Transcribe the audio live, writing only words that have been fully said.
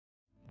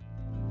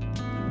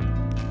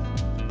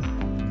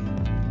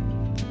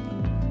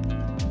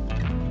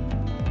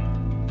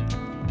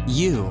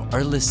You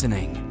are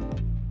listening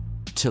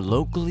to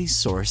Locally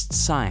Sourced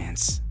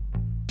Science,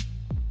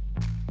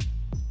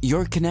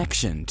 your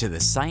connection to the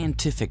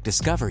scientific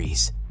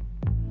discoveries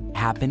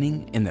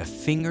happening in the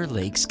Finger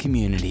Lakes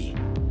community.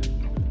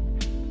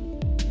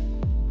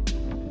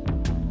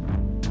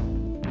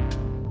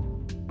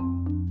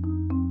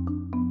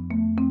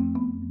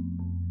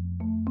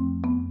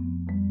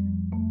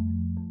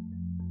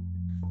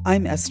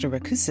 I'm Esther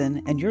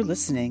Rakusin, and you're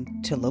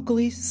listening to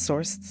Locally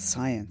Sourced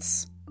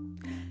Science.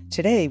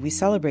 Today, we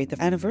celebrate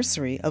the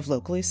anniversary of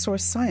Locally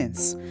Sourced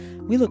Science.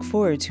 We look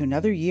forward to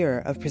another year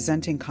of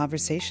presenting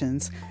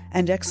conversations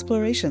and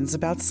explorations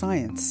about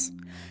science.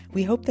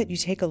 We hope that you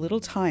take a little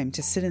time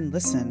to sit and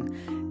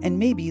listen, and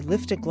maybe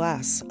lift a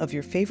glass of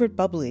your favorite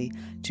bubbly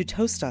to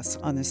toast us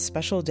on this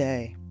special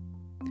day.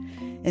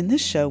 In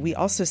this show, we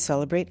also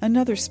celebrate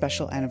another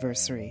special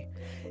anniversary.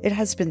 It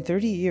has been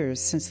 30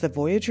 years since the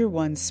Voyager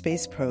 1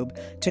 space probe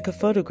took a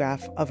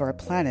photograph of our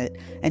planet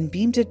and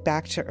beamed it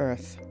back to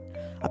Earth.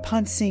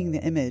 Upon seeing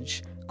the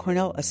image,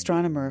 Cornell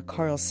astronomer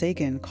Carl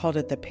Sagan called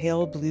it the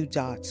pale blue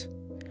dot.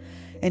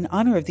 In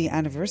honor of the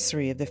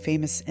anniversary of the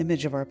famous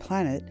image of our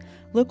planet,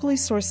 Locally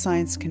Sourced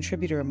Science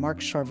contributor Mark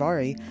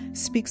Charvari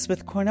speaks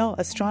with Cornell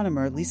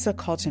astronomer Lisa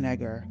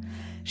Kaltenegger.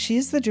 She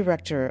is the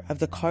director of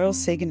the Carl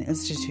Sagan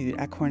Institute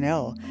at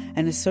Cornell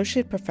and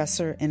associate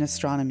professor in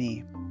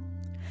astronomy.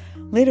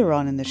 Later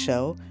on in the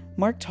show,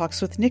 Mark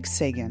talks with Nick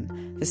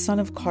Sagan, the son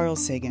of Carl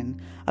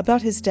Sagan,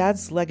 about his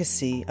dad's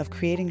legacy of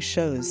creating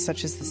shows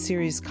such as the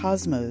series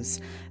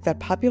Cosmos that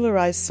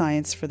popularized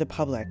science for the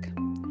public.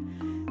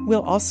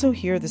 We'll also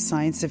hear the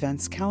science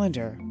events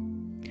calendar.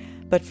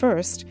 But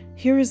first,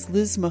 here is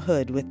Liz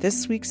Mahood with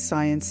this week's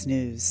science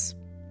news.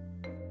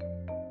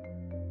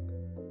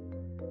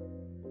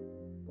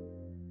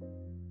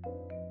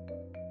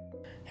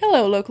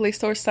 Hello, Locally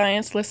Sourced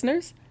Science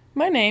listeners.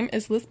 My name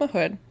is Liz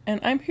Mahood, and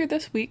I'm here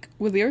this week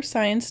with your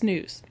science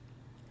news.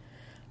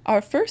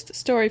 Our first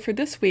story for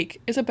this week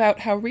is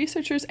about how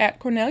researchers at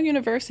Cornell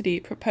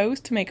University propose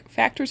to make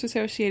factors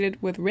associated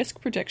with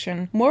risk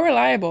prediction more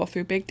reliable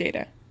through big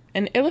data.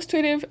 An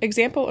illustrative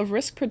example of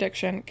risk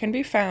prediction can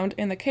be found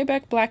in the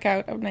Quebec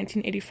blackout of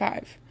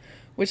 1985,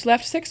 which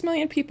left 6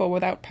 million people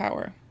without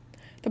power.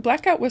 The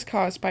blackout was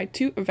caused by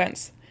two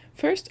events.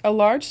 First, a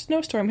large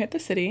snowstorm hit the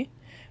city,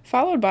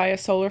 followed by a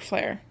solar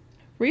flare.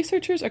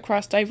 Researchers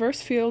across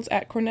diverse fields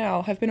at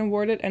Cornell have been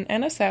awarded an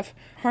NSF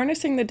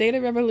Harnessing the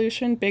Data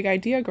Revolution Big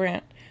Idea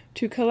grant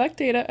to collect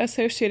data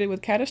associated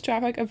with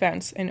catastrophic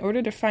events in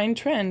order to find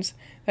trends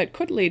that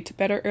could lead to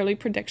better early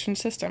prediction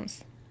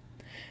systems.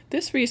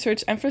 This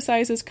research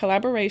emphasizes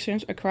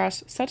collaborations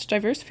across such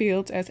diverse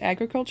fields as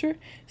agriculture,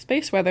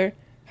 space weather,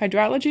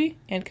 hydrology,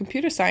 and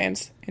computer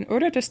science in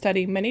order to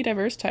study many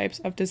diverse types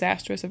of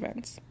disastrous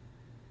events.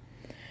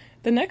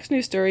 The next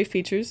news story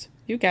features,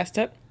 you guessed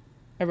it,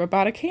 a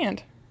robotic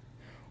hand.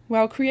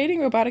 While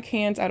creating robotic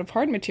hands out of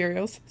hard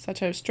materials,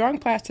 such as strong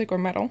plastic or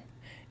metal,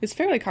 is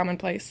fairly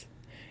commonplace,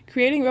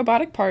 creating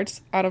robotic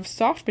parts out of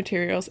soft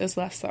materials is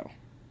less so.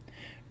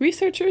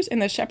 Researchers in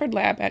the Shepard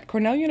Lab at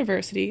Cornell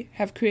University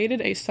have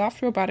created a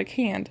soft robotic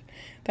hand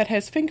that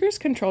has fingers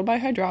controlled by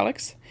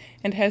hydraulics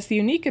and has the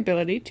unique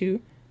ability to,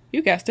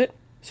 you guessed it,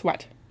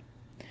 sweat.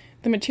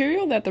 The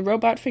material that the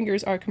robot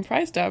fingers are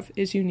comprised of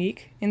is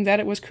unique in that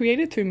it was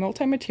created through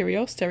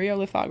multi-material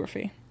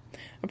stereolithography,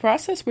 a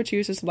process which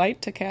uses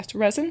light to cast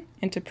resin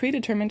into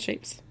predetermined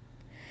shapes.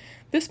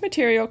 This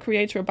material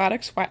creates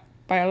robotic sweat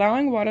by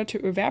allowing water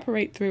to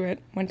evaporate through it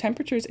when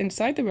temperatures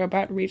inside the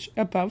robot reach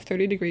above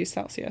 30 degrees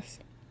Celsius.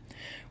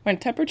 When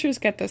temperatures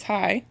get this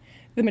high,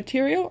 the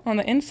material on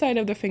the inside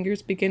of the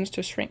fingers begins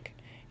to shrink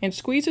and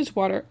squeezes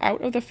water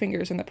out of the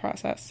fingers in the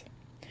process.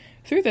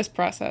 Through this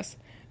process,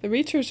 the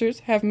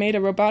researchers have made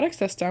a robotic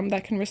system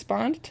that can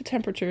respond to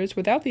temperatures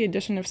without the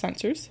addition of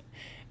sensors,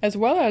 as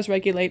well as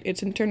regulate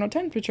its internal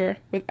temperature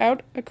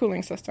without a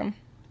cooling system.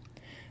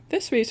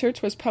 This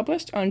research was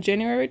published on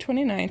January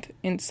 29th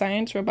in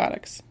Science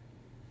Robotics.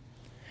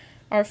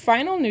 Our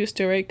final news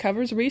story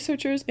covers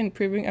researchers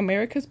improving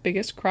America's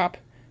biggest crop,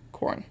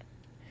 corn.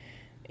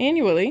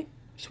 Annually,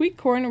 sweet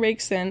corn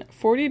rakes in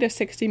 $40 to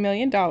 $60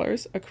 million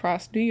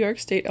across New York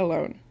State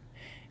alone,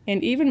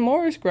 and even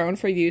more is grown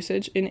for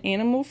usage in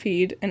animal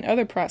feed and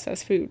other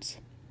processed foods.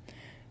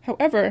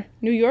 However,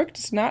 New York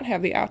does not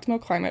have the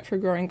optimal climate for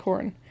growing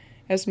corn,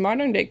 as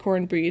modern-day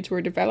corn breeds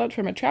were developed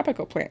from a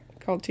tropical plant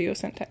called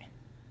teosinte.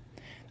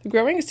 The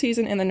growing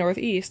season in the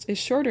Northeast is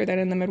shorter than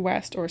in the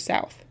Midwest or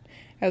South,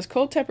 as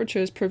cold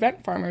temperatures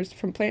prevent farmers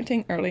from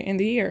planting early in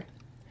the year.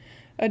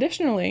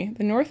 Additionally,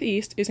 the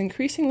Northeast is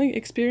increasingly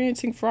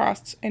experiencing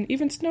frosts and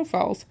even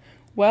snowfalls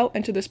well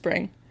into the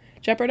spring,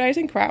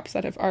 jeopardizing crops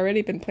that have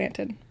already been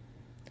planted.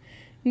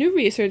 New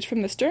research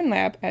from the Stern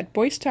Lab at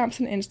Boyce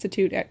Thompson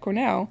Institute at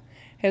Cornell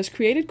has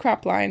created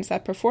crop lines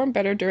that perform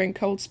better during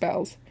cold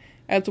spells,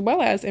 as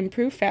well as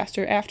improve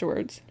faster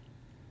afterwards.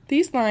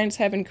 These lines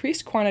have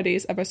increased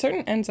quantities of a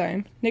certain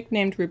enzyme,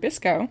 nicknamed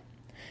rubisco,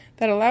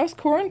 that allows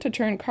corn to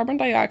turn carbon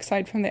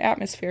dioxide from the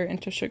atmosphere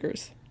into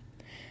sugars.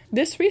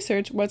 This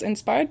research was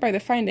inspired by the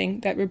finding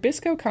that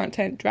rubisco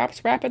content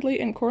drops rapidly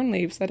in corn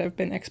leaves that have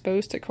been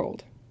exposed to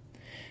cold.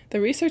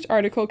 The research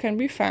article can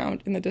be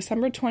found in the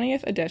December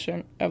 20th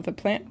edition of the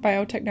Plant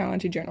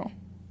Biotechnology Journal.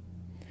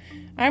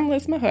 I'm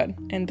Liz Mahood,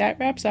 and that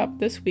wraps up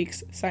this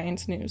week's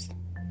Science News.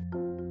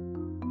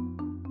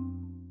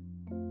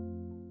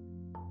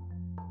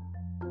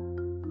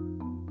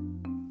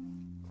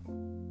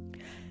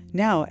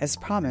 Now, as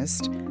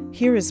promised,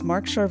 here is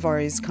Mark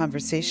Charvari's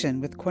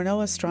conversation with Cornell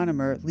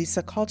astronomer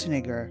Lisa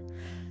Kaltenegger.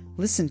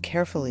 Listen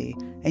carefully,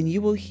 and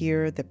you will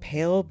hear the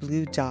pale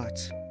blue dot.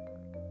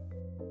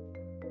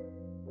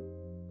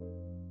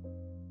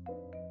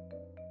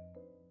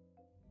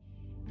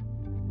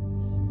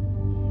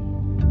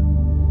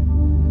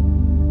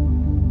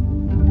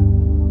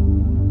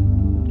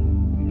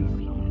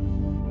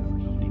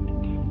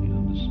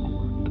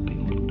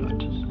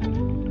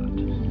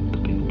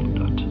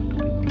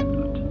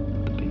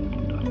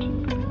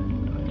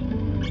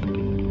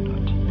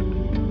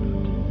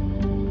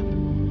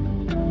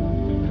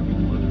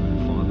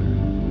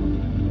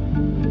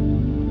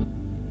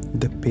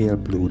 The pale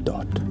blue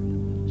dot.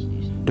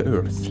 The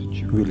Earth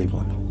we live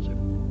on.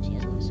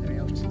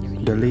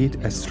 The late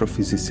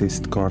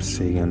astrophysicist Carl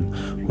Sagan,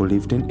 who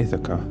lived in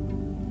Ithaca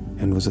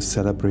and was a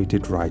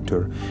celebrated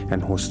writer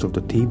and host of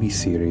the TV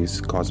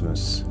series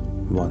Cosmos,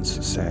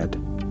 once said,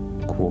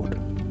 quote,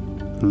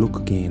 "Look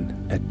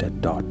again at that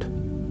dot.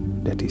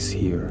 That is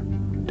here.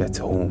 That's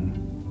home.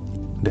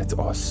 That's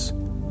us.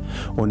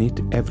 On it,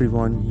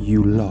 everyone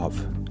you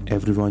love,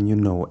 everyone you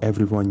know,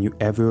 everyone you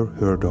ever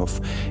heard of,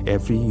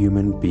 every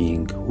human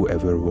being who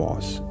ever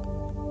was,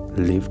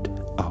 lived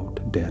out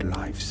their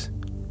lives.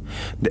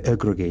 The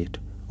aggregate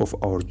of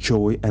our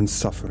joy and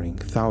suffering,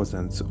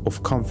 thousands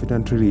of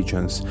confident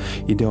religions,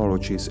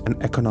 ideologies,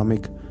 and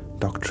economic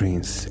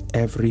doctrines,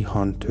 every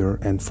hunter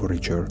and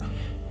forager,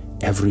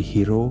 every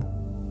hero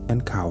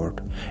and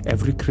coward,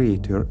 every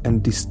creator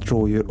and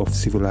destroyer of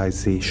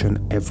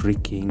civilization, every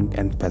king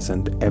and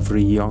peasant,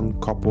 every young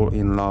couple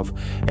in love,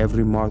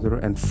 every mother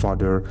and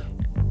father,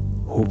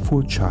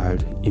 hopeful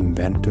child,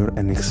 inventor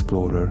and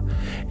explorer,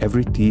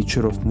 every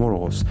teacher of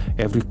morals,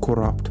 every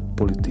corrupt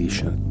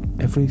politician,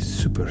 every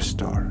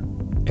superstar,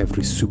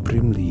 every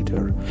supreme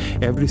leader,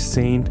 every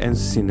saint and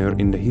sinner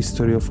in the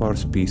history of our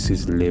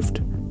species lived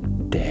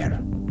there,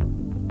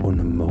 on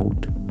a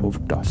mote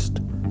of dust,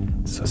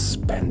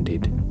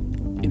 suspended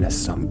in a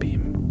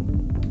sunbeam.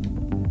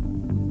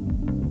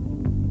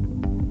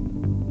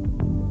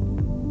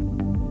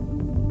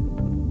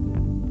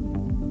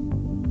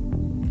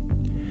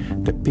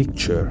 The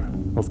picture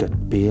of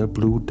that pale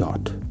blue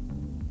dot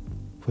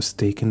was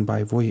taken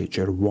by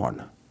Voyager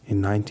 1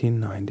 in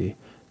 1990,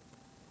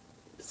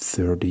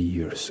 30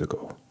 years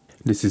ago.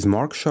 This is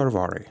Mark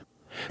Charvari.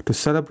 To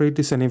celebrate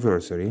this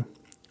anniversary,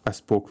 I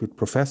spoke with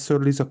Professor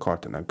Lisa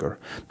Kaltenegger,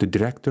 the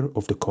director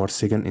of the Carl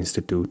Sagan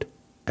Institute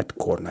at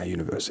Cornell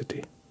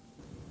University.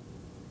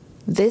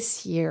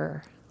 This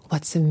year,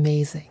 what's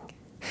amazing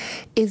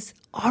is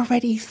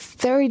already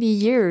 30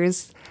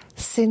 years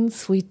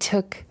since we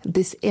took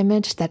this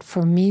image that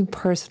for me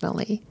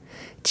personally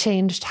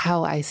changed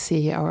how I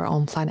see our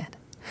own planet.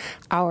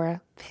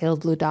 Our pale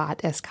blue dot,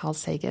 as Carl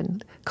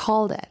Sagan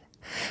called it.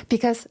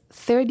 Because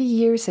 30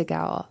 years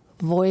ago,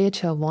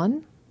 Voyager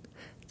 1,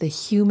 the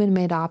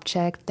human-made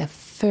object, the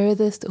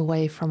furthest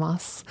away from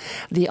us,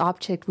 the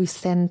object we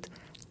sent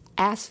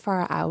as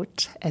far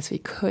out as we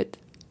could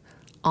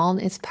on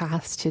its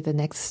path to the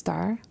next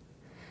star,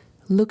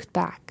 looked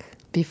back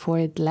before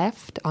it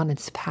left on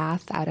its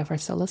path out of our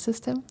solar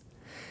system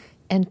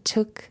and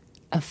took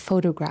a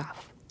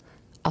photograph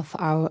of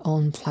our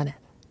own planet.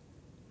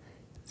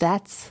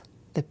 That's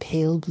the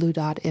pale blue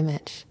dot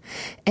image.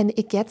 And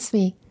it gets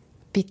me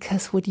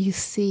because what you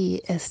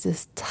see is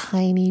this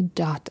tiny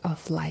dot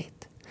of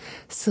light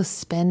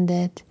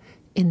suspended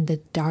in the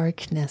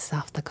darkness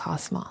of the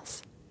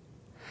cosmos.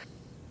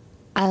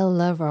 I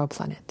love our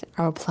planet.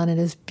 Our planet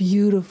is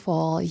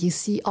beautiful. You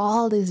see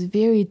all these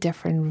very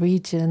different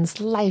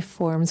regions, life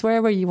forms,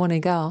 wherever you want to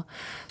go.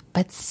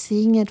 But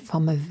seeing it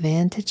from a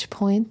vantage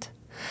point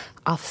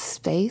of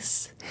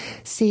space,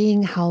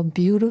 seeing how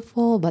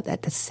beautiful but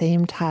at the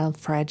same time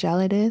fragile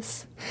it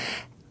is,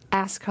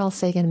 as Carl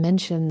Sagan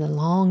mentioned a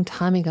long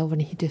time ago when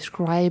he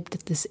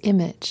described this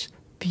image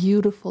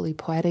beautifully,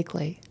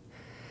 poetically,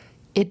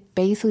 it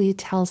basically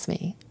tells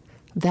me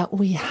that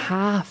we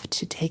have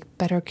to take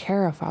better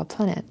care of our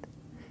planet,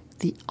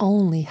 the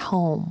only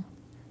home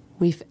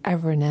we've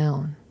ever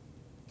known.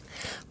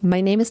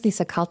 My name is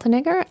Lisa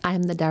Kaltenegger.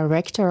 I'm the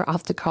director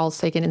of the Carl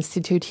Sagan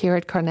Institute here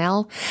at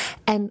Cornell,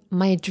 and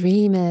my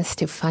dream is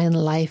to find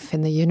life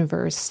in the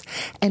universe.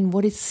 And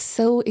what is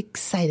so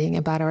exciting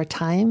about our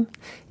time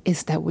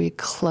is that we're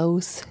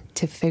close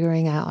to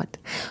figuring out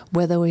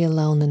whether we're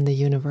alone in the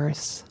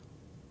universe.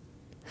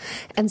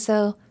 And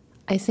so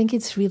I think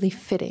it's really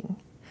fitting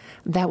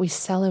that we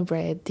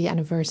celebrate the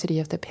anniversary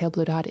of the pale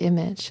blue dot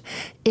image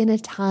in a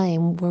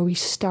time where we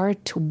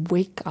start to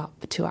wake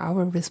up to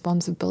our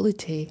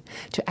responsibility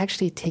to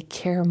actually take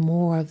care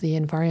more of the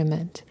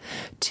environment,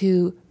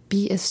 to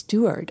be a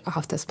steward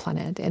of this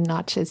planet and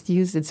not just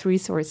use its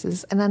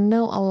resources. And I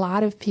know a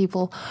lot of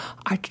people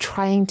are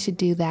trying to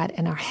do that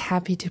and are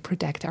happy to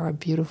protect our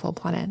beautiful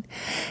planet.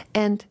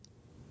 And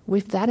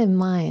with that in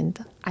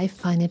mind, I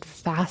find it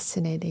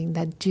fascinating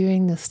that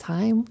during this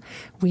time,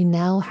 we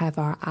now have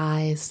our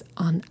eyes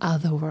on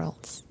other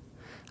worlds,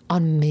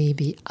 on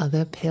maybe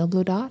other pale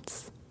blue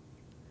dots.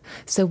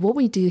 So what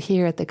we do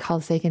here at the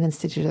Carl Sagan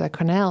Institute at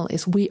Cornell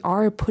is we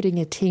are putting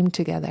a team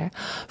together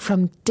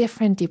from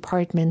different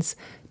departments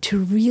to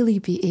really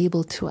be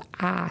able to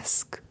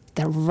ask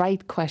the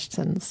right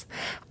questions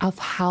of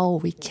how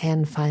we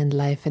can find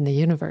life in the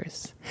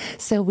universe.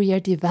 So we are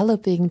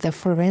developing the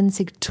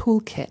forensic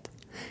toolkit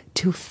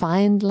to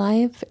find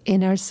life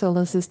in our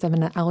solar system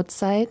and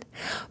outside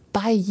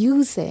by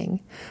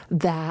using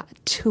the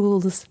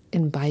tools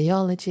in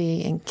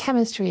biology, in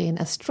chemistry, in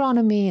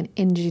astronomy, in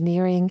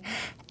engineering,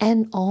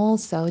 and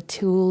also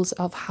tools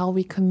of how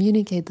we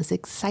communicate this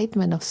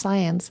excitement of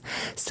science.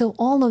 So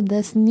all of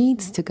this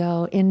needs to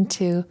go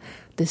into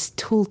this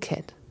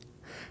toolkit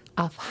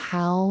of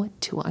how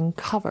to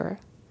uncover,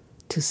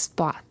 to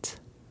spot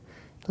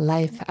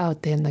life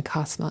out there in the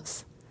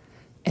cosmos.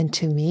 And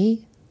to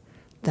me,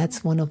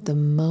 that's one of the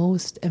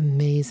most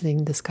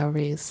amazing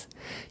discoveries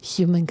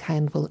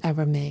humankind will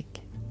ever make.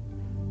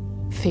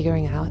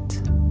 Figuring out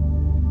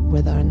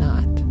whether or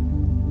not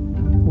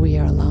we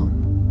are alone.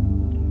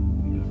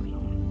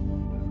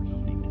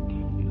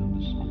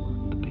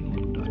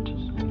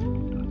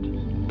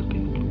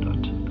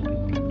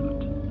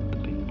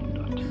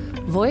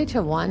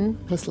 Voyager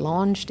 1 was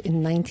launched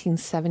in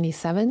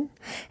 1977,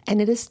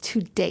 and it is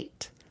to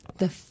date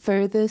the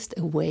furthest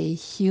away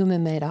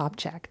human-made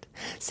object.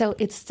 So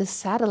it's the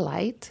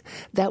satellite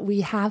that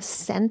we have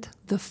sent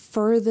the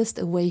furthest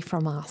away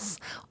from us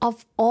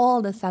of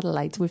all the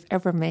satellites we've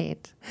ever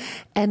made.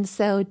 And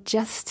so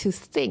just to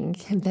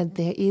think that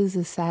there is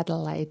a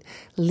satellite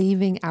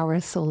leaving our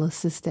solar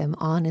system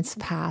on its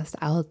path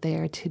out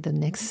there to the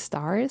next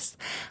stars,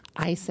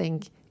 I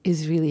think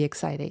is really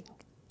exciting.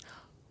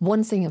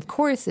 One thing, of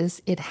course,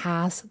 is it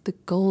has the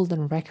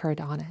golden record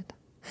on it.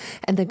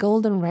 And the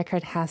golden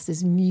record has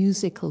these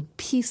musical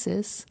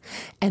pieces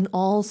and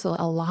also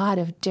a lot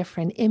of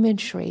different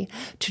imagery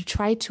to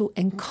try to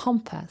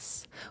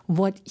encompass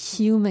what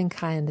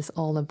humankind is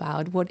all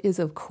about. What is,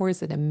 of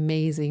course, an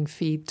amazing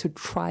feat to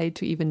try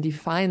to even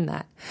define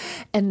that.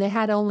 And they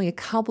had only a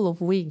couple of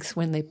weeks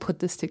when they put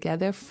this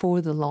together for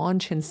the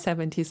launch in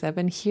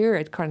 77 here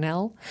at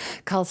Cornell.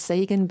 Carl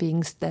Sagan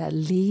being the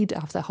lead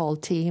of the whole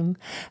team,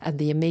 and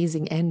the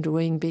amazing Andrew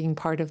Ng being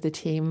part of the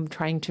team,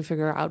 trying to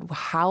figure out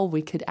how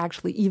we could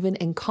actually even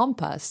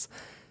encompass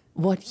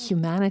what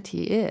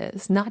humanity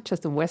is, not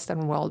just the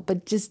Western world,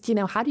 but just,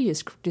 how do you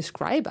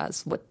describe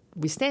us, what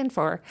we stand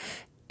for,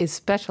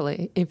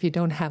 especially if you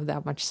don't have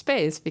that much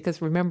space,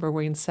 because remember,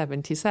 we're in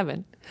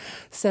 77.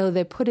 So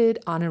they put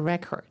it on a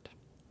record.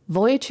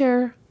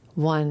 Voyager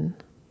 1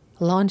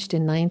 launched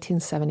in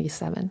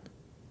 1977.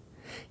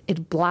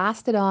 It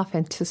blasted off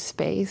into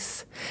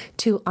space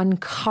to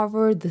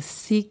uncover the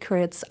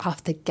secrets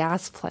of the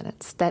gas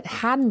planets that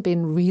hadn't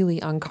been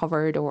really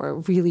uncovered or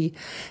really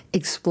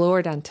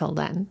explored until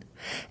then.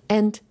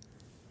 And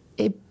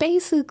it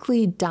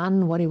basically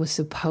done what it was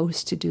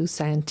supposed to do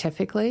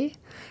scientifically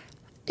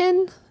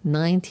in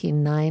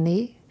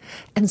 1990.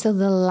 And so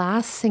the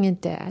last thing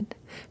it did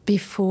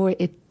before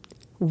it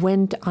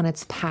went on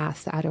its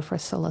path out of our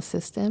solar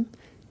system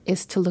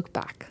is to look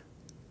back.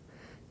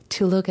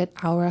 To look at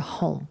our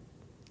home,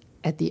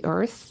 at the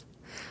Earth,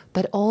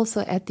 but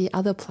also at the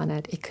other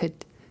planet it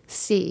could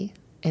see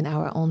in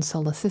our own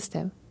solar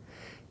system.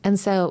 And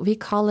so we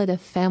call it a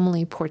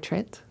family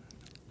portrait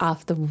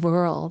of the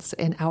worlds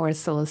in our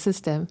solar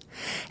system.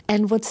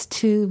 And what's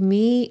to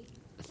me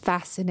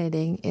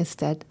fascinating is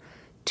that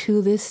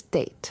to this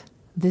date,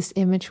 this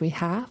image we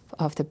have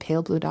of the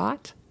pale blue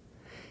dot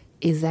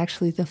is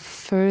actually the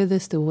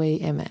furthest away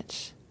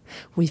image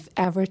we've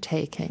ever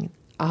taken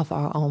of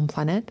our own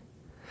planet.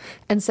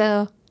 And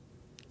so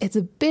it's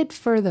a bit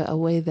further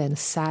away than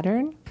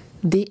Saturn.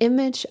 The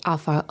image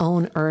of our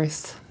own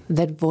Earth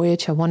that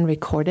Voyager 1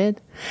 recorded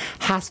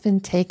has been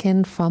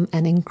taken from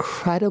an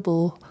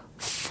incredible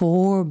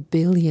 4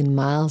 billion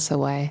miles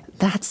away.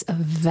 That's a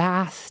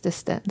vast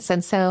distance.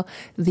 And so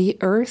the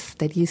Earth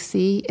that you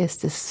see is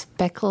this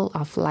speckle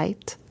of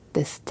light,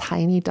 this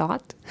tiny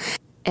dot.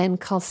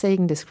 And Carl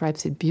Sagan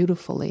describes it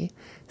beautifully,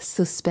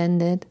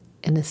 suspended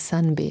in a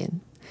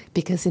sunbeam.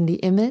 Because in the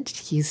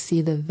image, you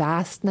see the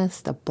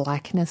vastness, the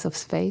blackness of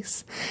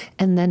space,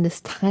 and then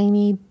this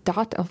tiny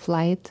dot of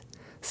light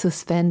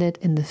suspended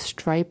in the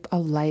stripe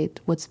of light,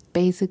 what's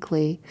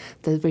basically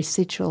the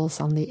residuals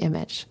on the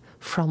image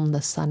from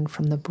the sun,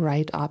 from the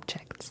bright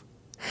objects.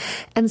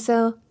 And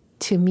so,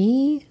 to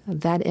me,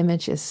 that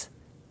image is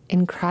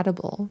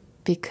incredible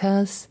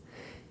because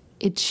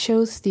it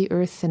shows the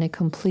Earth in a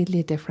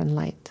completely different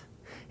light.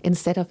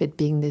 Instead of it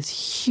being this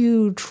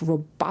huge,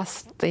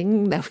 robust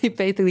thing that we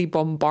basically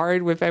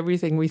bombard with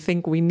everything we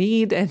think we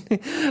need, and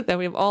that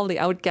we have all the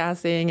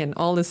outgassing and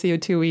all the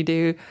CO2 we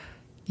do,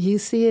 you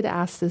see it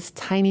as this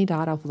tiny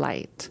dot of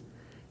light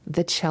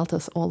that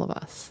shelters all of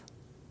us.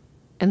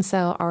 And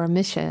so our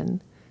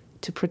mission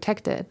to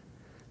protect it,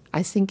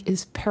 I think,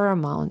 is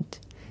paramount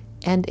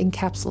and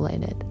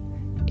encapsulated,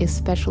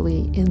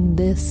 especially in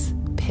this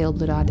pale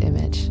blue dot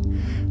image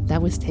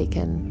that was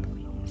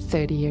taken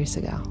 30 years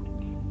ago.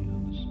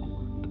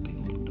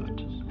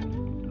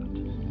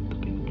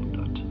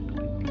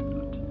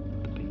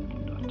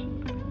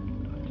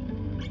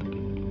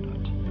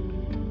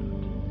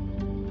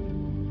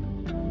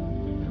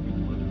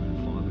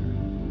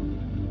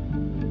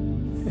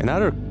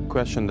 Another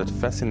question that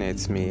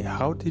fascinates me,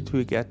 how did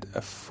we get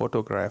a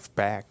photograph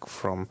back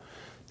from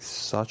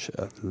such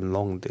a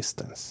long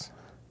distance?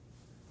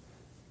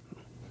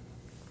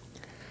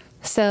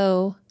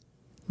 So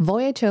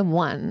Voyager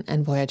 1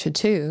 and Voyager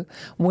 2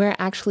 were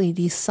actually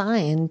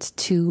designed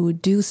to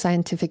do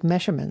scientific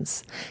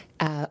measurements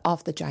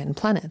of the giant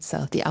planets,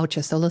 so the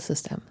outer solar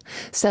system.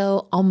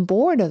 So on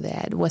board of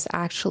it was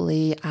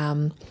actually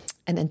an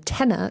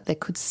antenna that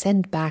could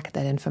send back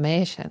that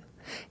information.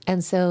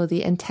 And so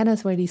the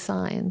antennas were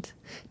designed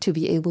to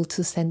be able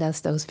to send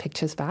us those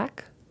pictures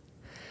back.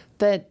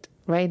 But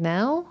right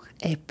now,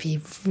 it'd be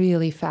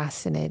really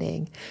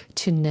fascinating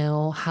to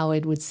know how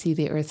it would see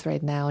the Earth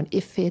right now and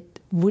if it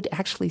would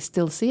actually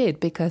still see it,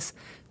 because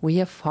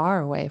we are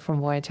far away from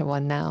Voyager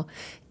 1 now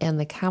and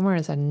the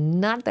cameras are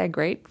not that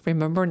great.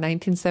 Remember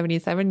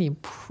 1977? You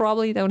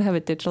probably don't have a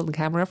digital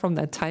camera from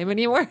that time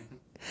anymore.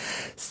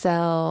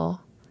 So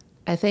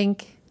I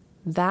think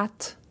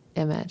that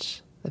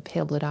image, the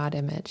pale blue dot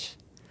image,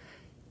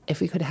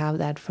 if we could have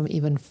that from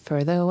even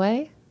further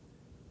away,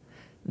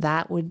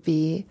 that would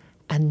be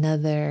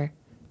another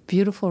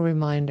beautiful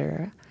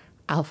reminder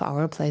of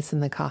our place in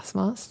the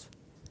cosmos.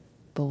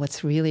 But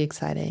what's really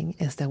exciting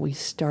is that we're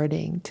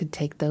starting to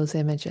take those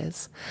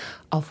images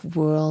of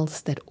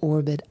worlds that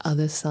orbit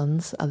other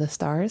suns, other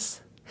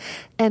stars.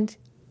 And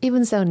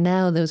even so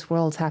now those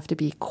worlds have to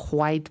be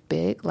quite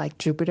big, like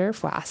Jupiter,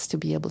 for us to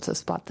be able to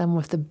spot them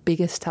with the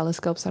biggest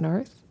telescopes on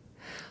Earth.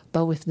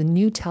 But with the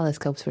new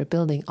telescopes we're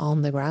building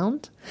on the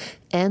ground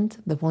and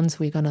the ones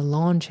we're going to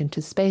launch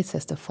into space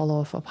as the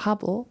follow-up of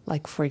Hubble,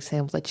 like, for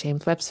example, the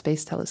James Webb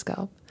Space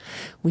Telescope,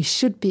 we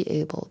should be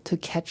able to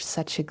catch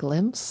such a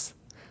glimpse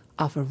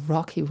of a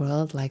rocky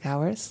world like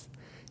ours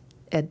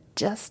at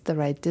just the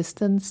right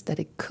distance that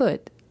it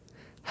could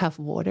have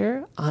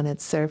water on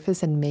its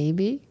surface, and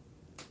maybe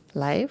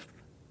life,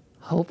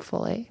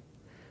 hopefully,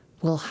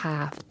 will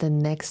have the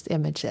next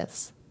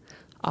images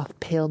of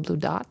pale blue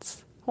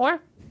dots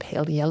or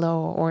pale yellow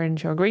or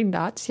orange or green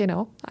dots. You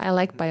know, I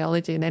like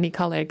biology in any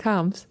color it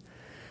comes.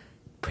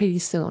 Pretty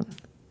soon,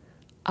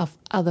 of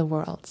other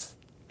worlds.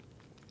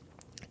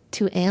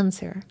 To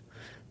answer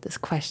this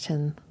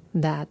question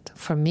that,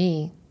 for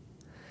me,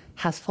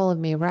 has followed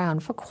me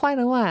around for quite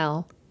a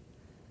while,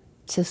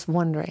 just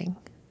wondering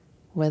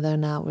whether or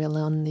not we're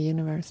alone in the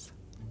universe.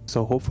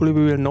 So hopefully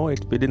we will know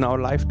it within our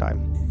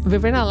lifetime.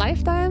 Within our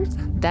lifetimes?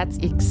 That's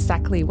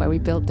exactly why we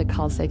built the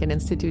Carl Sagan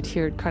Institute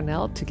here at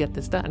Cornell, to get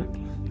this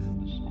done.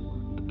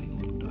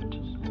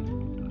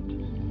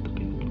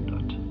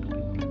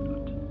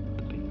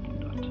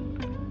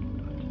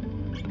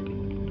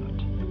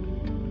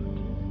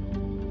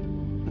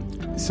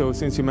 So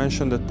since you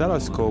mentioned the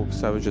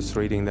telescopes, I was just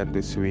reading that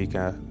this week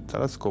a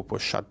telescope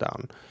was shut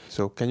down.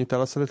 So can you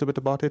tell us a little bit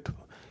about it?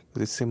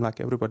 Because it seemed like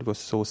everybody was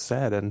so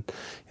sad and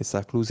it's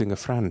like losing a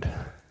friend.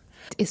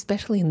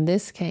 Especially in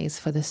this case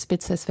for the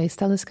Spitzer Space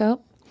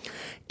Telescope,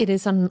 it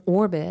is on an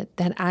orbit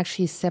that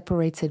actually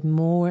separates it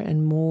more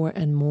and more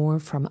and more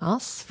from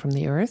us, from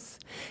the Earth.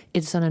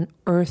 It's on an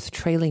Earth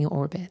trailing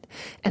orbit.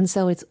 And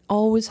so it's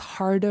always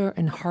harder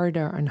and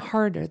harder and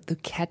harder to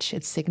catch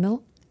its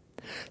signal.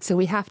 So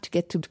we have to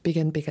get to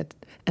bigger and bigger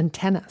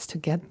antennas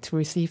to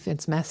receive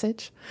its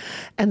message.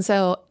 And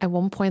so at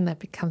one point that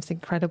becomes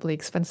incredibly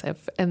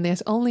expensive. And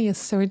there's only a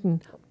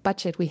certain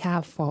budget we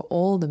have for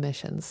all the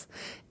missions.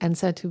 And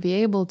so to be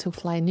able to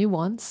fly new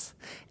ones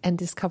and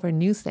discover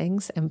new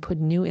things and put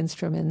new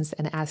instruments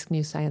and ask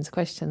new science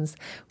questions,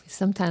 we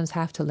sometimes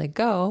have to let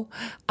go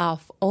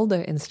of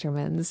older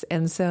instruments.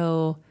 And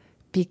so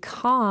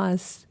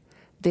because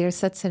there's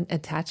such an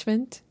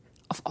attachment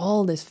of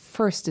all these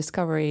first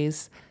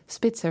discoveries,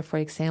 Spitzer, for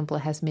example,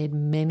 has made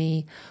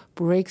many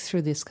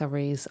breakthrough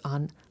discoveries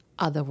on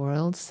other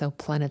worlds, so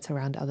planets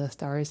around other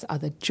stars,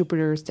 other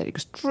Jupiters that are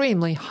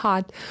extremely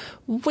hot,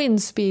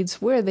 wind speeds,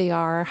 where they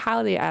are,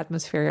 how the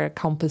atmospheric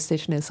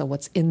composition is, or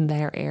what's in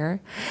their air.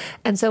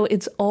 And so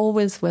it's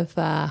always with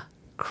a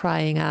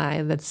crying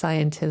eye that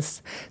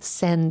scientists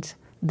send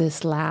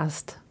this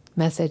last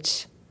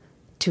message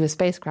to a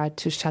spacecraft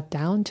to shut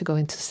down, to go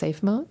into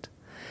safe mode,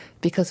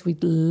 because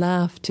we'd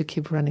love to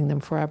keep running them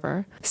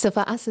forever. So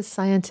for us as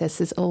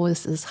scientists, it's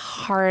always this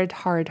hard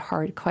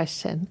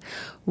question.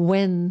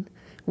 When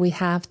we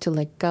have to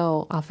let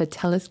go of a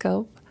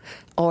telescope,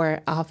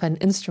 or of an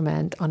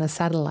instrument on a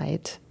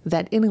satellite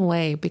that in a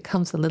way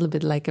becomes a little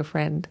bit like a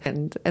friend.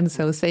 And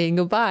so saying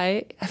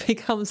goodbye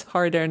becomes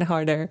harder and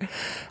harder.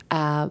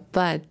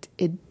 But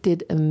it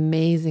did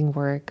amazing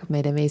work,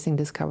 made amazing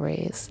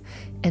discoveries.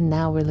 And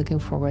now we're looking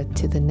forward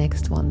to the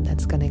next one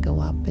that's going to go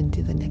up and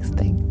do the next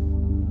thing.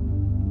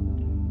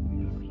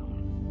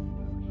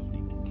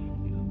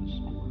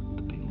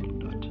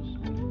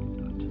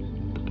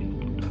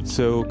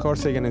 So Carl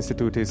Sagan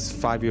Institute is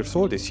 5 years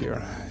old this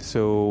year.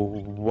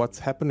 So what's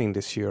happening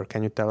this year?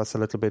 Can you tell us a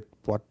little bit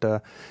what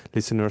the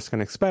listeners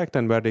can expect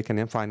and where they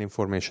can find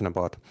information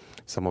about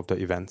some of the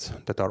events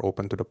that are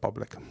open to the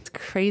public? It's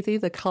crazy.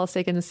 The Carl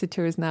Sagan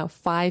Institute is now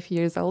 5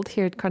 years old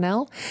here at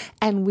Cornell,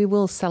 and we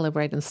will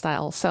celebrate in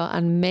style. So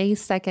on May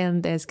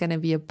 2nd, there's going to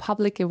be a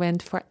public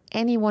event for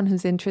anyone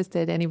who's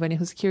interested, anyone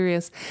who's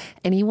curious,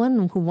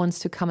 anyone who wants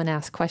to come and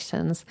ask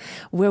questions,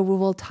 where we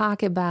will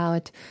talk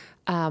about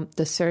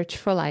the search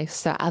for life,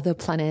 so other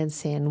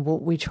planets, and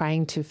what we're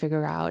trying to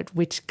figure out,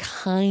 which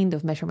kind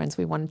of measurements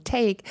we want to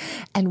take,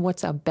 and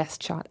what's our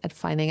best shot at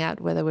finding out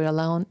whether we're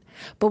alone.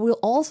 But we're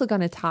also going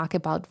to talk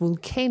about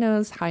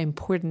volcanoes, how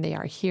important they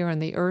are here on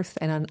the Earth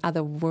and on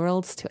other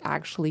worlds to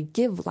actually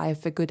give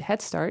life a good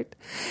head start,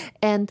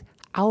 and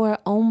our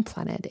own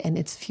planet and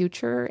its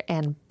future,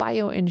 and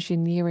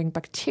bioengineering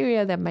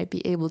bacteria that might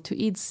be able to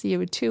eat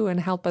CO2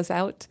 and help us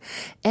out.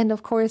 And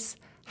of course,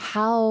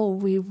 how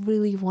we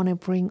really want to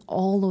bring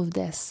all of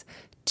this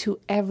to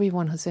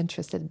everyone who's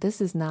interested.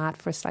 This is not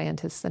for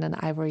scientists in an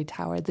ivory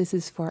tower. This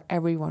is for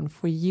everyone,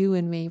 for you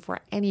and me, for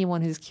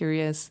anyone who's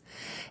curious.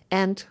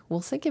 And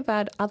we'll think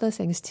about other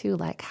things too,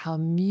 like how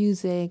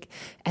music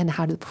and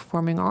how the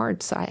performing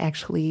arts are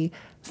actually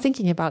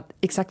thinking about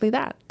exactly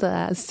that,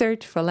 the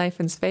search for life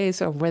in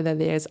space, or whether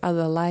there's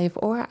other life,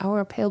 or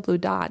our pale blue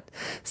dot.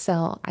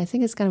 So I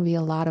think it's going to be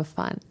a lot of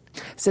fun.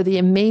 So the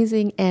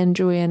amazing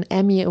Andrew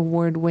Emmy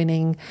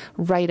Award-winning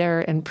writer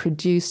and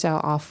producer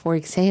of, for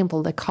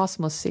example, the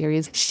Cosmos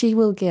series, she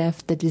will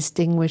give the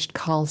distinguished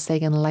Carl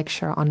Sagan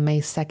lecture on May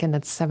 2nd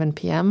at 7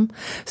 p.m.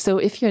 So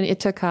if you're in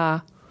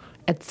Ithaca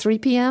at 3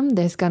 p.m.,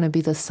 there's going to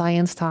be the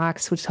science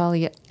talks, which tell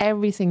you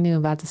everything new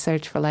about the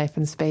search for life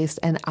in space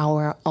and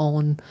our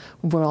own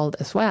world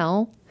as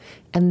well.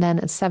 And then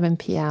at 7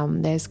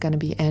 p.m., there's going to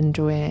be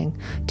Andrew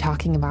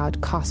talking about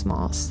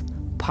Cosmos,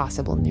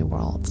 possible new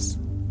worlds.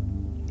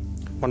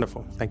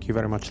 Wonderful. Thank you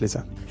very much,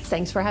 Lisa.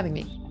 Thanks for having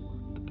me.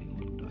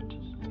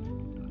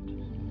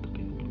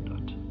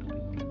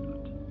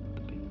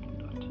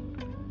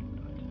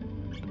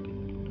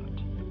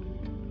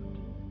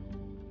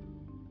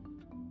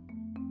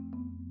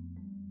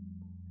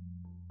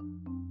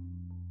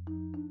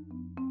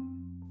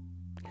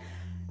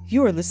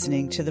 You are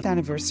listening to the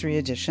anniversary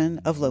edition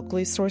of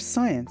Locally Sourced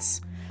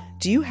Science.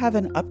 Do you have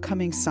an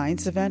upcoming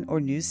science event or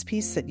news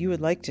piece that you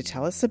would like to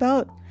tell us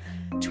about?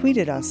 Tweet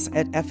at us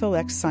at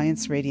FLX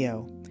Science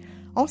Radio.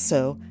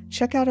 Also,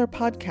 check out our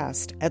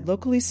podcast at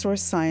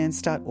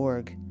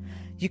locallysourcedscience.org.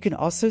 You can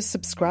also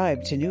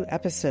subscribe to new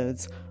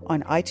episodes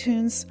on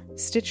iTunes,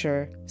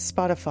 Stitcher,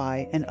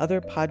 Spotify, and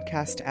other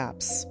podcast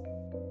apps.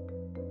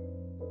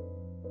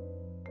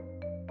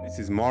 This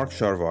is Mark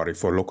Sharvari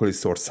for Locally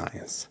Sourced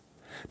Science.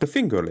 The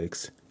Finger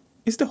Lakes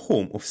is the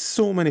home of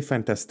so many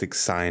fantastic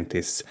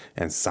scientists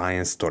and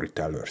science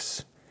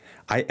storytellers.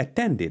 I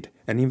attended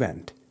an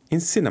event in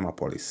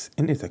Cinemapolis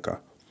in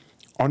Ithaca,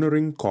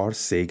 honoring Carl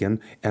Sagan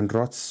and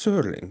Rod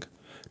Serling,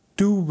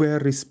 two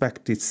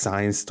well-respected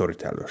science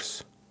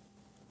storytellers.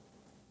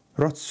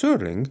 Rod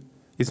Serling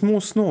is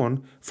most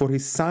known for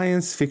his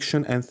science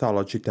fiction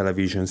anthology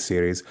television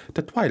series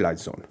The Twilight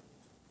Zone.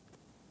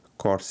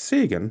 Carl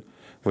Sagan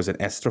was an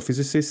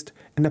astrophysicist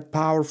and a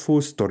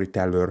powerful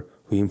storyteller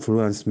who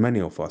influenced many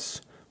of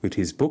us with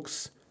his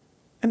books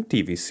and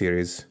TV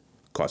series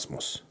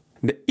Cosmos.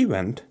 The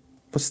event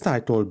was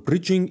titled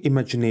Bridging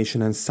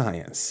Imagination and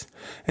Science,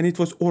 and it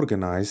was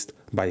organized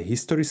by the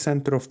History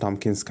Center of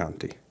Tompkins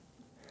County.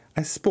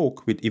 I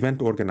spoke with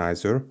event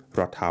organizer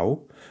Rod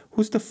Howe,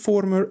 who's the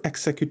former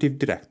executive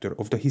director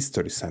of the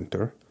History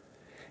Center,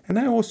 and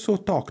I also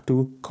talked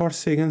to Carl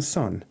Sagan's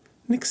son,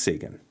 Nick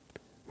Sagan,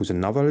 who's a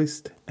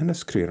novelist and a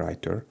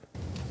screenwriter.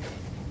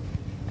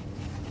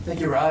 Thank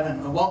you, Rod,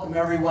 and welcome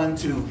everyone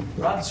to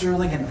Rod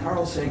Serling and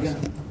Carl Sagan,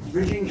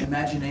 Bridging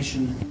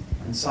Imagination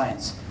and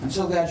Science. I'm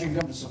so glad you can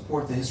come to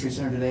support the History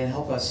Center today and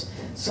help us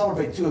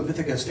celebrate two of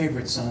Ithaca's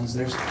favorite sons.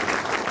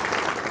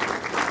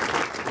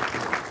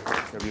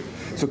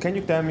 So can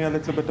you tell me a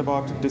little bit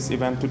about this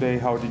event today?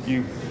 How did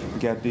you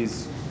get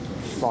these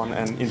fun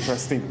and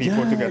interesting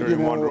people together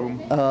in one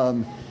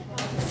room?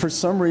 For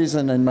some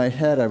reason in my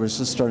head, I was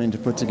just starting to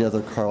put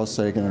together Carl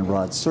Sagan and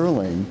Rod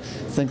Serling,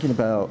 thinking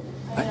about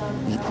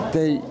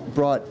they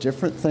brought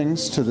different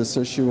things to this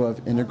issue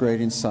of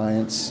integrating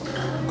science,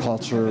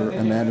 culture,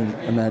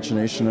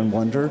 imagination, and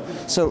wonder.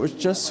 So it was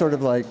just sort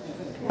of like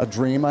a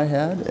dream I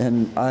had.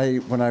 And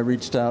when I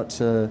reached out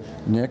to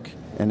Nick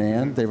and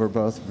Anne, they were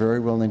both very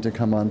willing to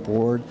come on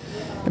board.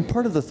 And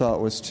part of the thought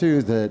was,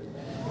 too, that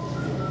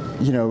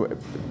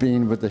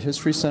being with the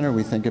History Center,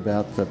 we think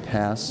about the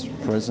past,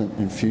 present,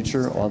 and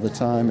future all the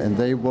time, and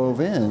they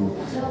wove in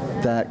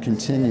that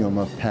continuum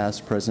of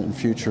past, present, and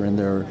future in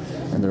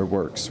their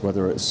works,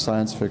 whether it's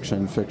science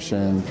fiction,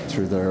 fiction,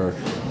 through their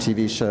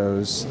TV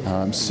shows.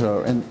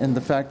 And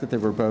the fact that they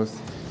were both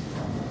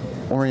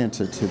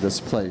oriented to this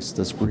place,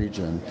 this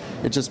region,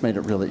 it just made it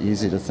really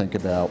easy to think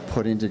about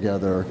putting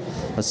together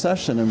a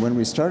session. And when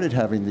we started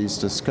having these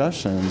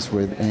discussions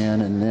with Anne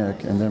and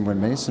Nick, and then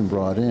when Mason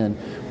brought in,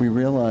 we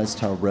realized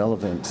how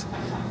relevant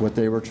what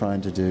they were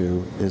trying to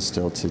do is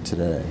still to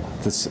today.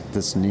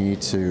 This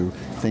need to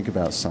think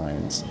about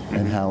science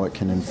and how it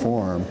can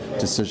inform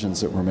decisions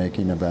that we're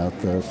making about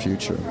the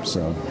future.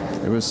 So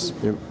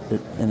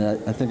and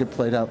I think it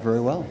played out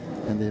very well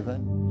in the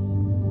event.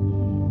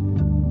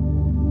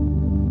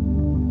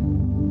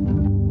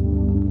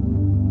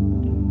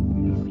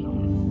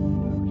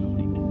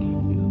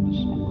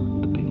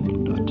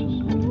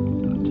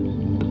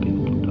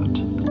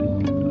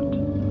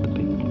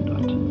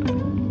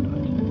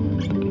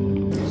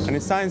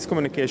 Science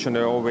communication,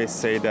 they always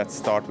say that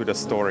start with a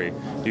story.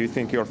 Do you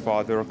think your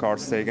father, Carl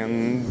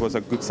Sagan, was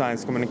a good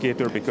science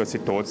communicator because he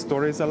told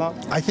stories a lot?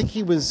 I think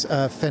he was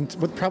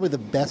probably the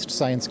best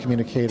science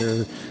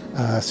communicator,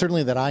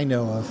 certainly that I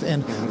know of.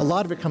 And a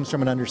lot of it comes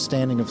from an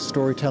understanding of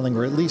storytelling,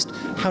 or at least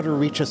how to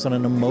reach us on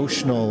an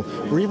emotional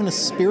or even a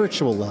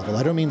spiritual level.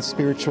 I don't mean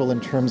spiritual in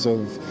terms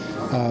of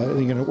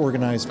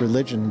organized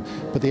religion,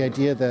 but the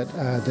idea that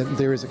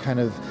there is a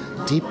kind of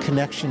deep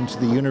connection to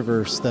the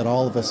universe that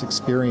all of us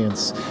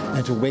experience,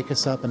 and to wake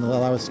us up and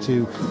allow us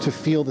to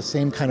feel the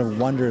same kind of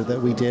wonder that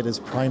we did as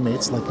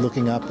primates, like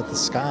looking up at the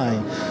sky,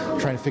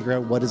 trying to figure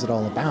out what is it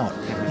all about.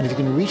 And if you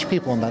can reach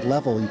people on that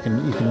level, you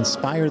can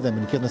inspire them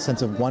and give them a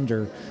sense of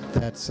wonder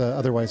that's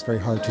otherwise very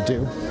hard to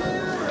do.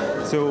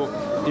 So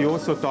you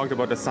also talked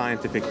about the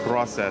scientific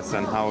process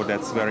and how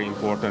that's very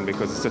important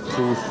because it's a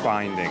truth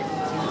finding.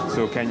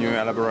 So can you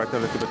elaborate a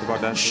little bit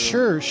about that?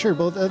 Sure.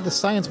 Well, the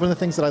science, one of the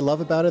things that I love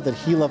about it, that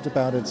he loved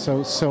about it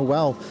so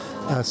well,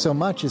 so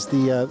much, is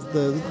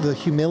the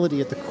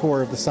humility at the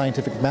core of the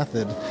scientific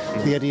method.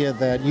 Mm-hmm. The idea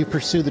that you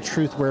pursue the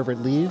truth wherever it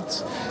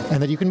leads,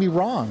 and that you can be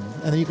wrong,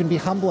 and that you can be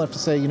humble enough to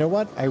say, you know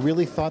what, I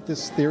really thought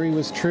this theory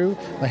was true.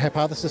 My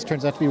hypothesis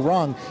turns out to be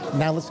wrong.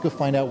 Now let's go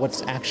find out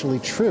what's actually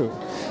true.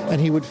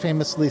 And he would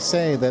famously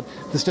say that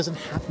this doesn't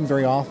happen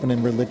very often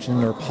in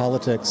religion or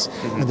politics.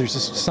 Mm-hmm. And there's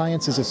just,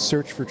 science is a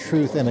search for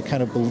truth and a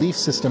kind of belief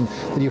system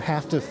that you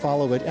have to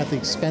follow it at the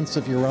expense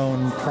of your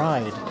own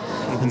pride.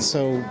 Mm-hmm. And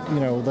so,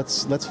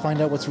 let's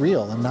find out what's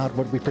real and not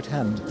what we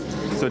pretend.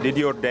 So did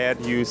your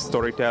dad use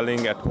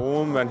storytelling at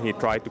home when he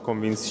tried to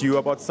convince you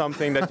about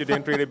something that you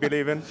didn't really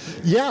believe in?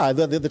 Yeah,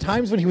 the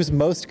times when he was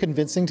most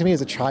convincing to me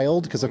as a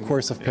child, because of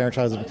course of parent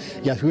childhood,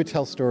 he would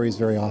tell stories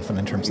very often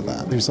in terms of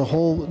that. There's a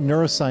whole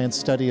neuroscience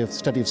study of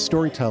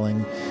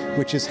storytelling,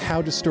 which is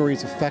how do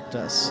stories affect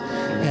us.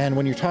 And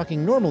when you're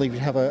talking normally, you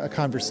have a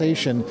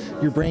conversation,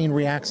 your brain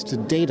reacts to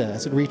data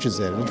as it reaches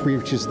it. It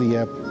reaches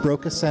the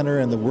Broca Center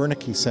and the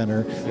Wernicke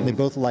Center, and they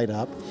both light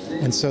up.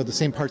 And so the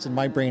same parts in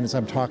my brain as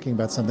I'm talking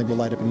about something will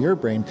light up in your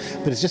brain,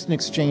 but it's just an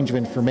exchange of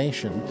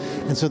information.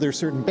 And so there are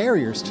certain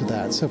barriers to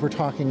that. So if we're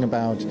talking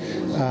about,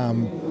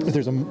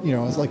 there's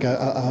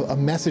a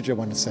message I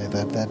want to say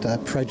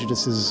that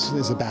prejudice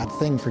is a bad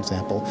thing, for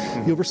example,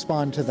 you'll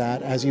respond to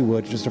that as you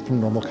would just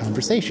from normal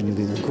conversation. You'll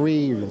either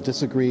agree or you'll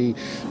disagree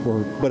or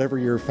whatever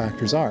your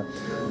factors are.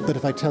 But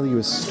if I tell you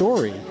a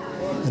story,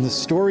 and the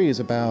story is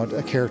about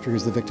a character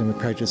who's the victim of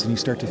prejudice, and you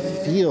start to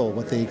feel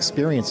what they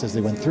experienced as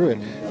they went through it,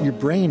 your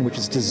brain, which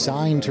is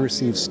designed to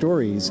receive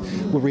stories,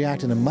 will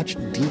react in a much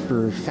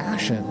deeper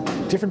fashion.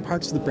 Different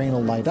parts of the brain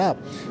will light up.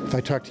 If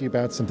I talk to you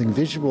about something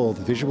visual,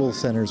 the visual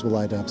centers will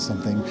light up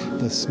something.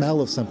 The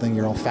smell of something,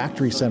 your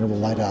olfactory center will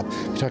light up.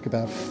 If you talk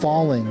about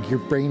falling, your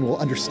brain will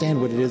understand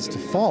what it is to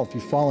fall if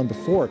you've fallen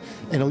before,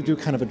 and it'll do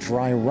kind of a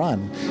dry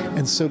run.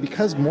 And so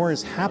because more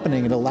is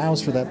happening, it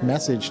allows for that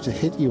message to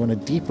hit you on a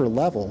deeper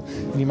level,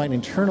 and you might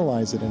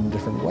internalize it in a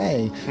different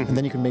way, and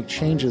then you can make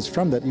changes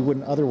from that you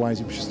wouldn't otherwise.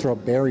 You just throw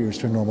up barriers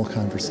to a normal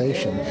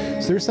conversation.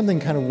 So there's something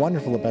kind of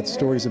wonderful about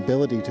story's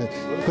ability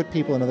to put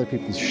people in other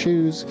people's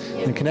shoes,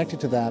 and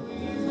connected to that,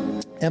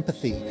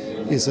 empathy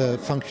is a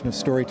function of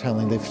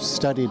storytelling. They've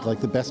studied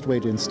the best way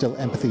to instill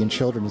empathy in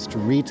children is to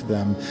read to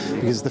them,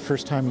 because the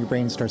first time your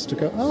brain starts to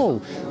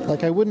go,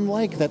 I wouldn't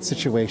like that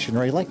situation,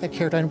 or I like that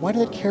character, and why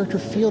did that character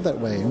feel that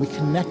way? And we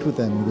connect with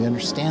them, and we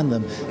understand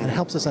them, and it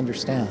helps us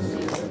understand.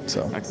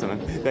 So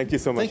excellent. Thank you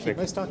so much. Thank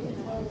you. Nice talking to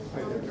you.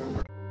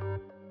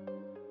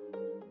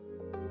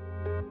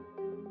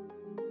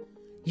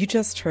 You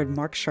just heard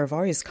Mark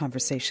Charvari's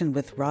conversation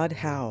with Rod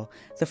Howe,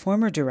 the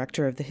former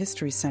director of the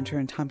History Center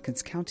in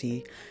Tompkins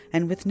County,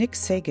 and with Nick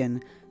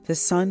Sagan, the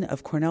son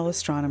of Cornell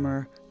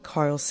astronomer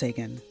Carl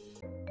Sagan.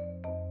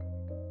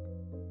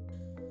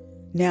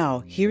 Now,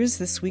 here is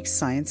this week's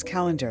science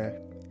calendar.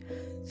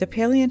 The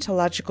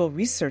Paleontological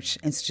Research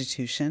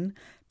Institution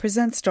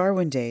presents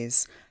Darwin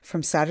Days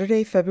from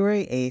Saturday,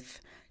 February 8th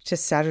to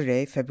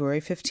Saturday,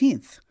 February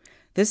 15th.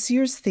 This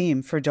year's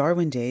theme for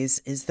Darwin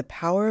Days is the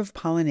power of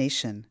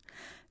pollination.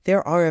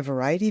 There are a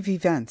variety of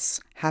events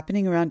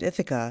happening around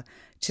Ithaca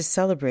to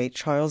celebrate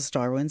Charles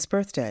Darwin's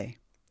birthday.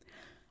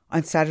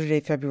 On Saturday,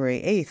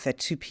 February 8th at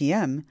 2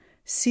 p.m.,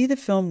 see the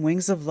film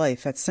Wings of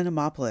Life at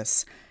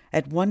Cinemapolis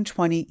at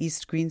 120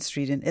 East Green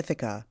Street in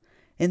Ithaca.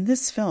 In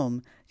this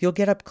film, you'll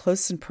get up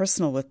close and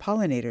personal with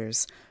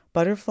pollinators,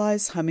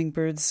 butterflies,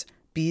 hummingbirds,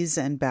 bees,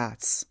 and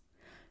bats.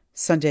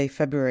 Sunday,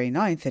 February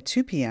 9th at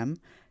 2 p.m.,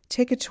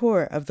 take a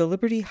tour of the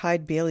Liberty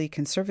Hyde Bailey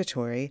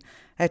Conservatory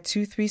at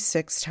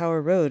 236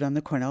 Tower Road on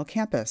the Cornell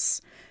campus.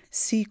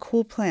 See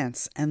cool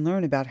plants and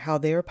learn about how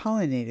they are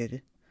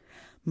pollinated.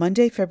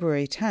 Monday,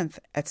 February 10th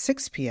at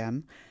 6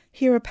 p.m.,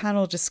 hear a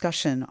panel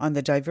discussion on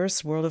the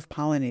diverse world of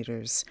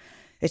pollinators.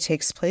 It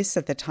takes place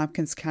at the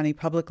Tompkins County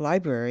Public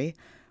Library,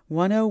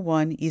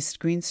 101 East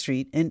Green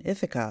Street in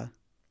Ithaca.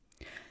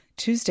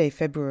 Tuesday,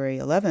 February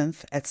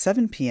 11th at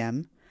 7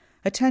 p.m.,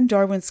 attend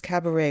Darwin's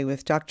Cabaret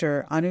with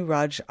Dr.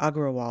 Anuraj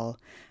Agrawal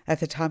at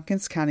the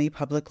Tompkins County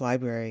Public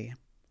Library.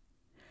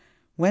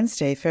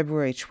 Wednesday,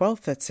 February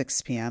 12th at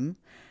 6 p.m.,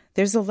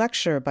 there's a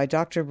lecture by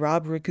Dr.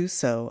 Rob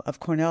Raguso of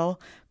Cornell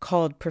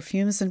called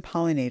Perfumes and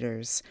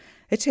Pollinators.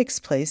 It takes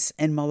place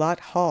in Malott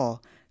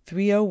Hall,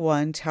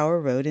 301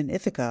 Tower Road in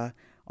Ithaca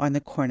on the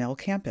Cornell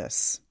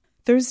campus.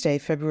 Thursday,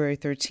 February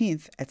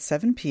 13th at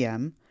 7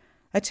 p.m.,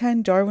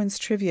 attend Darwin's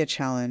Trivia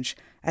Challenge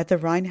at the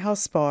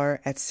Rhinehouse Bar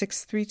at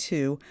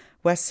 632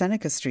 West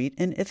Seneca Street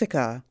in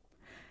Ithaca.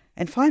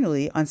 And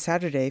finally, on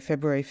Saturday,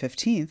 February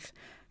 15th,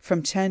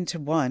 from 10 to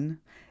 1,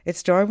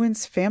 it's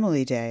Darwin's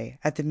Family Day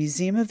at the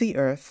Museum of the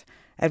Earth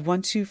at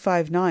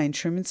 1259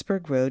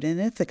 Trumansburg Road in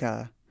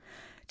Ithaca.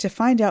 To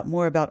find out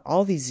more about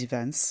all these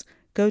events,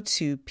 go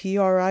to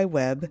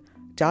priweb.org.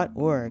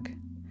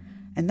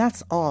 And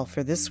that's all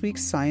for this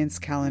week's Science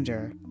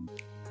Calendar.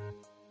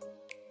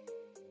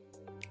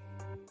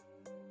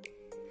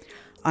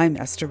 I'm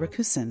Esther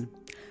Rakusin.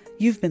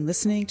 You've been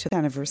listening to the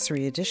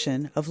anniversary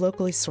edition of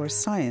Locally Sourced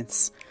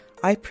Science.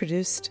 I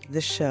produced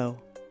this show.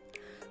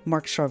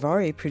 Mark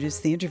Charvari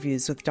produced the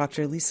interviews with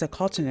Dr. Lisa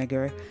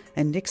Kaltenegger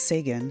and Nick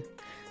Sagan.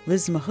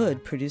 Liz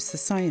Mahood produced the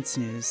science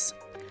news.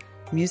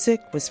 Music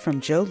was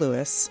from Joe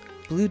Lewis,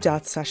 Blue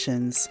Dot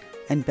Sessions,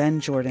 and Ben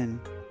Jordan.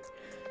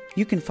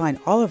 You can find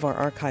all of our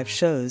archive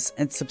shows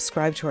and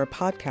subscribe to our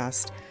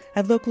podcast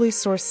at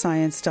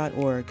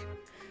locallysourcedscience.org.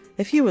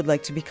 If you would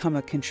like to become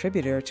a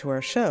contributor to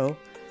our show,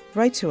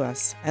 write to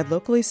us at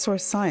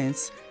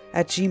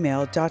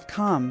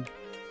locallysourcescience@gmail.com.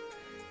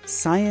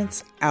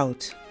 Science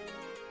out.